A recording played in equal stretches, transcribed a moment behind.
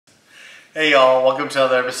Hey y'all, welcome to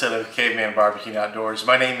another episode of Caveman Barbecue Outdoors.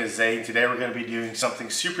 My name is Zane. Today we're going to be doing something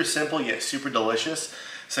super simple yet super delicious.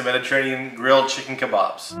 Some Mediterranean grilled chicken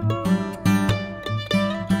kebabs.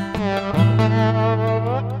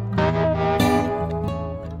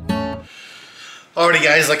 Alrighty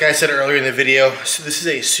guys, like I said earlier in the video, so this is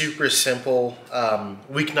a super simple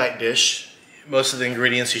weeknight dish. Most of the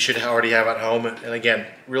ingredients you should already have at home, and again,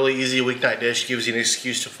 really easy weeknight dish, gives you an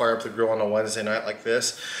excuse to fire up the grill on a Wednesday night like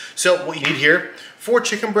this. So what you need here, 4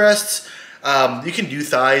 chicken breasts. You can do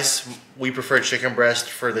thighs. We prefer chicken breast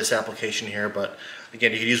for this application here, but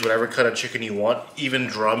again, you can use whatever cut of chicken you want, even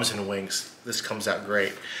drums and wings. This comes out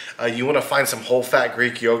great. You want to find some whole fat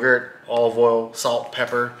Greek yogurt, olive oil, salt,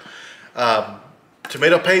 pepper,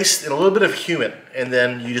 tomato paste, and a little bit of cumin. And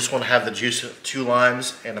then you just want to have the juice of 2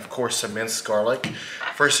 limes and of course some minced garlic.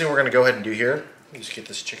 First thing we're going to go ahead and do here, just get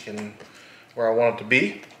this chicken where I want it to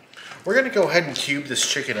be. We're going to go ahead and cube this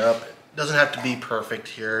chicken up. It doesn't have to be perfect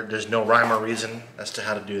here. There's no rhyme or reason as to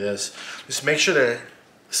how to do this. Just make sure they're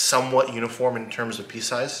somewhat uniform in terms of piece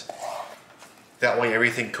size. That way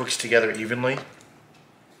everything cooks together evenly.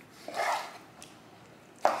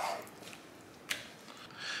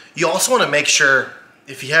 You also want to make sure,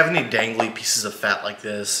 if you have any dangly pieces of fat like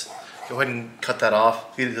this, go ahead and cut that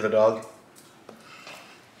off, feed it to the dog.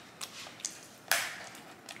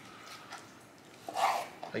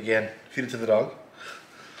 Again, feed it to the dog.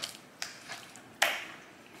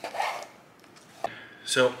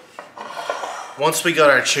 So, once we got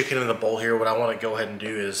our chicken in the bowl here, what I want to go ahead and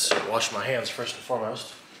do is wash my hands first and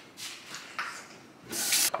foremost.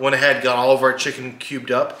 Went ahead, got all of our chicken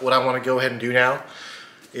cubed up. What I want to go ahead and do now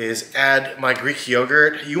is add my Greek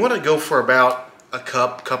yogurt. You want to go for about a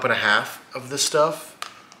cup and a half of this stuff.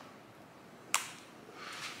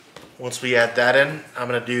 Once we add that in, I'm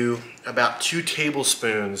going to do about 2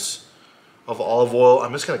 tablespoons of olive oil.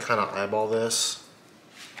 I'm just going to kind of eyeball this.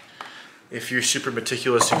 If you're super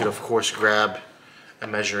meticulous, you could of course grab a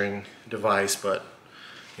measuring device, but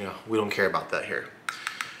you know, we don't care about that here.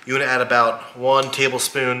 You want to add about 1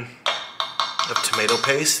 tablespoon of tomato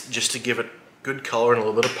paste just to give it good color and a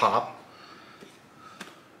little bit of pop.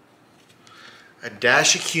 A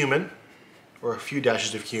dash of cumin, or a few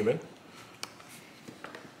dashes of cumin.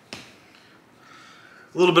 A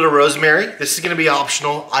little bit of rosemary. This is going to be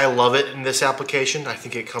optional. I love it in this application. I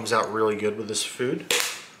think it comes out really good with this food.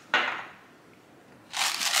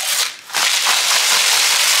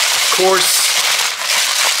 Of course,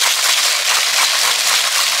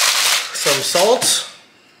 some salt.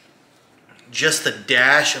 Just a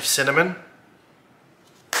dash of cinnamon.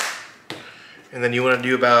 And then you want to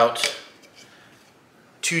do about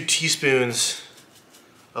 2 teaspoons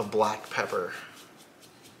of black pepper.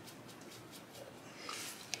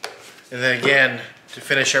 And then again, to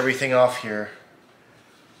finish everything off here,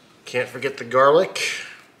 can't forget the garlic.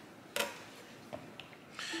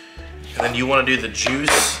 And then you want to do the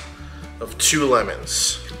juice of 2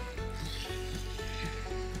 lemons.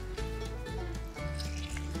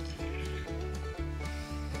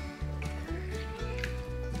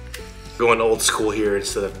 Going old school here,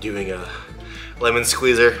 instead of doing a lemon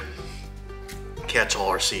squeezer, catch all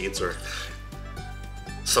our seeds, or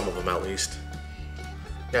some of them at least.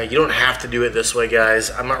 Now you don't have to do it this way,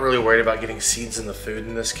 guys. I'm not really worried about getting seeds in the food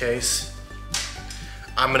in this case.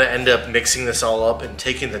 I'm gonna end up mixing this all up and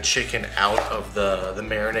taking the chicken out of the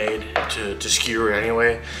marinade to skewer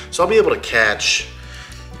anyway. So I'll be able to catch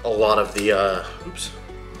a lot of the,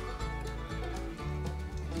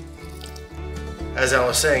 As I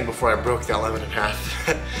was saying before I broke that lemon in half,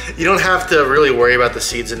 you don't have to really worry about the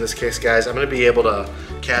seeds in this case, guys. I'm going to be able to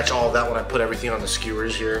catch all of that when I put everything on the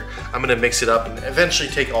skewers here. I'm going to mix it up and eventually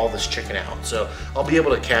take all this chicken out. So I'll be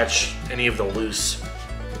able to catch any of the loose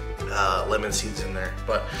lemon seeds in there.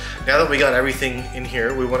 But now that we got everything in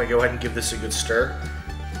here, we want to go ahead and give this a good stir.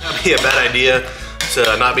 That'd be a bad idea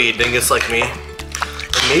to not be a dingus like me.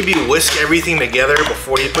 And maybe whisk everything together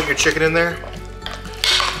before you put your chicken in there.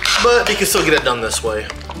 But you can still get it done this way.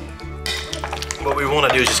 What we want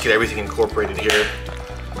to do is just get everything incorporated here.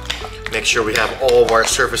 Make sure we have all of our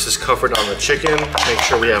surfaces covered on the chicken. Make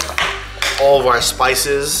sure we have all of our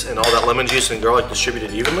spices and all that lemon juice and garlic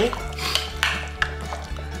distributed evenly.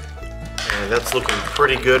 And that's looking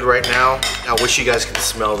pretty good right now. I wish you guys could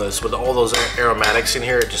smell this. With all those aromatics in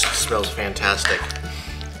here, it just smells fantastic.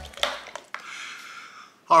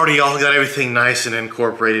 Already y'all got everything nice and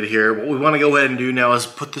incorporated here. What we want to go ahead and do now is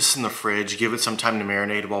put this in the fridge, give it some time to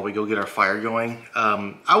marinate while we go get our fire going.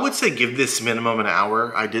 I would say give this minimum an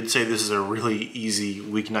hour. I did say this is a really easy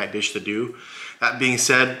weeknight dish to do. That being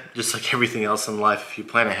said, just like everything else in life, if you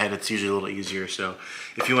plan ahead, it's usually a little easier. So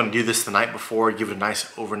if you want to do this the night before, give it a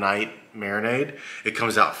nice overnight marinade, it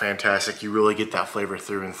comes out fantastic. You really get that flavor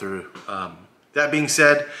through and through. That being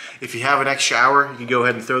said, if you have an extra hour, you can go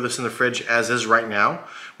ahead and throw this in the fridge as is right now,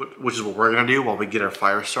 which is what we're gonna do while we get our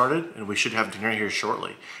fire started, and we should have dinner here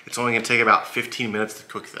shortly. It's only gonna take about 15 minutes to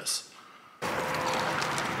cook this.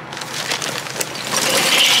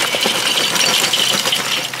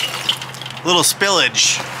 Little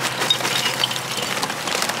spillage.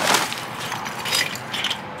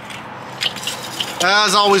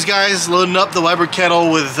 As always, guys, loading up the Weber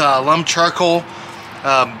Kettle with lump charcoal.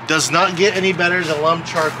 Does not get any better than lump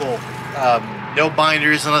charcoal. No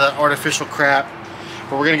binders, none of that artificial crap.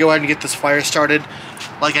 But we're gonna go ahead and get this fire started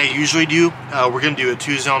like I usually do. We're gonna do a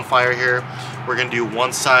 2-zone fire here. We're gonna do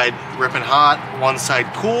one side ripping hot, one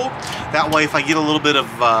side cool. That way, if I get a little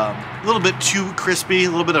bit too crispy, a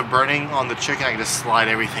little bit of burning on the chicken, I can just slide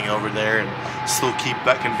everything over there and still keep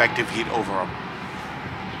that convective heat over them.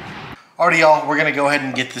 Alrighty, y'all, we're gonna go ahead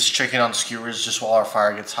and get this chicken on skewers just while our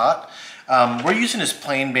fire gets hot. We're using this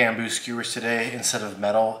plain bamboo skewers today instead of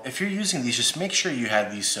metal. If you're using these, just make sure you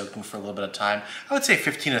have these soaking for a little bit of time. I would say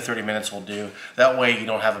 15 to 30 minutes will do. That way you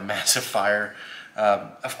don't have a massive fire.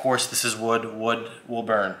 Of course, this is wood. Wood will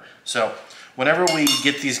burn. So whenever we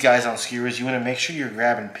get these guys on skewers, you want to make sure you're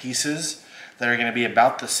grabbing pieces that are going to be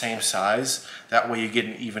about the same size. That way you get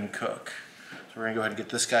an even cook. So we're going to go ahead and get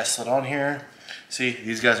this guy slid on here. See,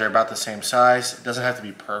 these guys are about the same size. It doesn't have to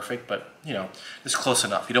be perfect, but you know, it's close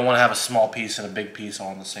enough. You don't want to have a small piece and a big piece all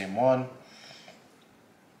on the same one.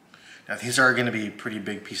 Now these are going to be pretty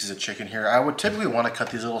big pieces of chicken here. I would typically want to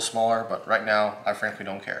cut these a little smaller, but right now I frankly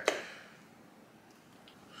don't care.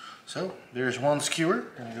 So there's one skewer.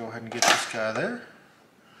 I'm going to go ahead and get this guy there.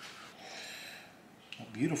 My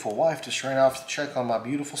beautiful wife just ran off to check on my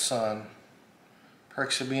beautiful son.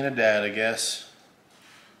 Perks of being a dad, I guess.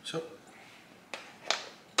 So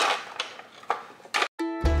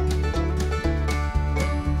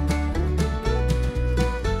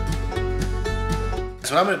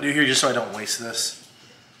what I'm going to do here, just so I don't waste this,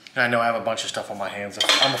 and I know I have a bunch of stuff on my hands.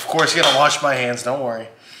 I'm of course going to wash my hands, don't worry.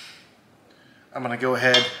 I'm going to go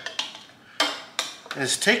ahead and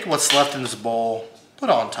just take what's left in this bowl, put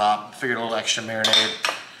it on top, figured a little extra marinade.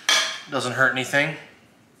 Doesn't hurt anything.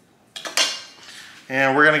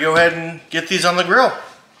 And we're going to go ahead and get these on the grill.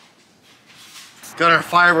 Got our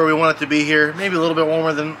fire where we want it to be here. Maybe a little bit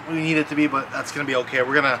warmer than we need it to be, but that's going to be okay.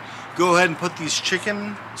 We're going to go ahead and put these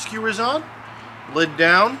chicken skewers on. Lid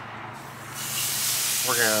down.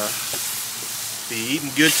 We're gonna be eating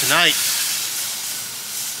good tonight.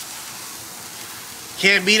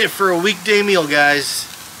 Can't beat it for a weekday meal, guys.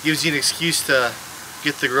 Gives you an excuse to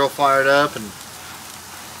get the grill fired up, and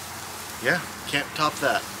yeah, can't top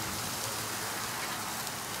that.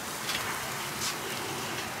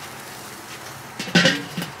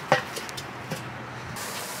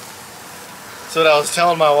 So what I was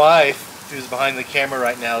telling my wife, who's behind the camera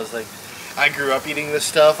right now, is like, I grew up eating this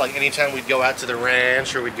stuff. Like anytime we'd go out to the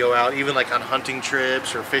ranch, or we'd go out even like on hunting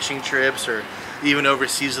trips or fishing trips, or even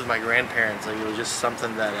overseas with my grandparents, like it was just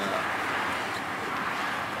something that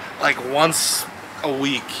like once a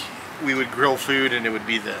week we would grill food and it would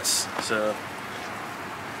be this. So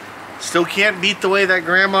still can't beat the way that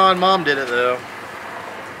grandma and mom did it though.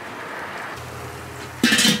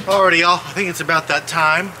 Alrighty, y'all, I think it's about that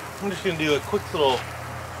time. I'm just gonna do a quick little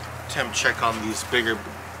temp check on these bigger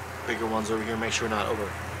ones over here, make sure we're not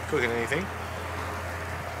overcooking anything.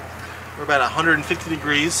 We're about 150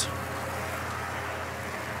 degrees.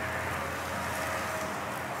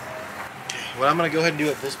 Okay, what I'm going to go ahead and do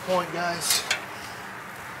at this point, guys,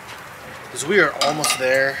 is we are almost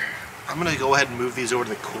there. I'm going to go ahead and move these over to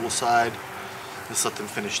the cool side. Just let them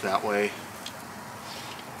finish that way.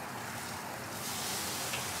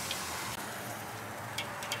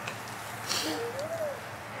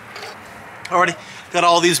 Alrighty, got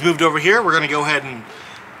all these moved over here. We're gonna go ahead and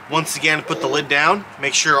once again put the lid down,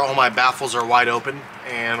 make sure all my baffles are wide open,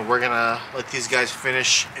 and we're gonna let these guys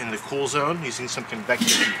finish in the cool zone using some convective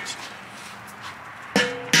heat.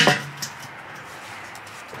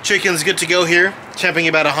 Chicken's good to go here, temping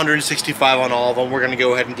about 165 on all of them. We're gonna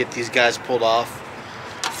go ahead and get these guys pulled off,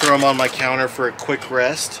 throw them on my counter for a quick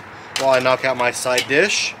rest while I knock out my side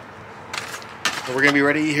dish. And we're gonna be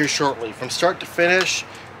ready to eat here shortly. From start to finish,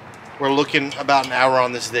 we're looking about an hour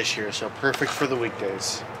on this dish here, so perfect for the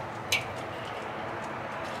weekdays.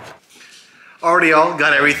 Already y'all,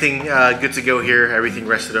 got everything good to go here. Everything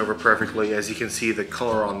rested over perfectly. As you can see, the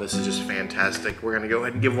color on this is just fantastic. We're gonna go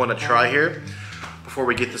ahead and give one a try here before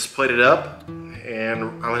we get this plated up, and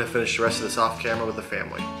I'm gonna finish the rest of this off camera with the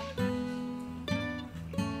family.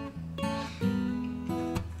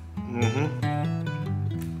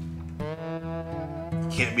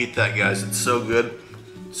 can't beat that, guys. It's so good.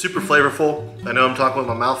 Super flavorful. I know I'm talking with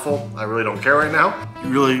my mouth full. I really don't care right now. You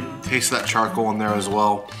really taste that charcoal in there as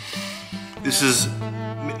well. This is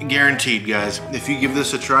guaranteed, guys. If you give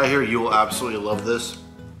this a try here, you will absolutely love this.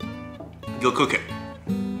 Go cook it.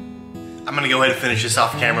 I'm gonna go ahead and finish this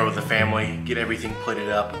off camera with the family, get everything plated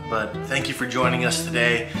up. But thank you for joining us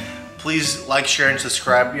today. Please like, share, and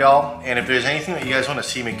subscribe, y'all. And if there's anything that you guys want to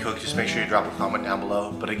see me cook, just make sure you drop a comment down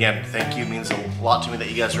below. But again, thank you. It means a lot to me that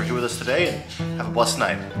you guys are here with us today, and have a blessed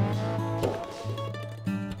night.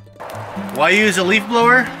 Why use a leaf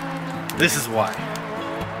blower? This is why.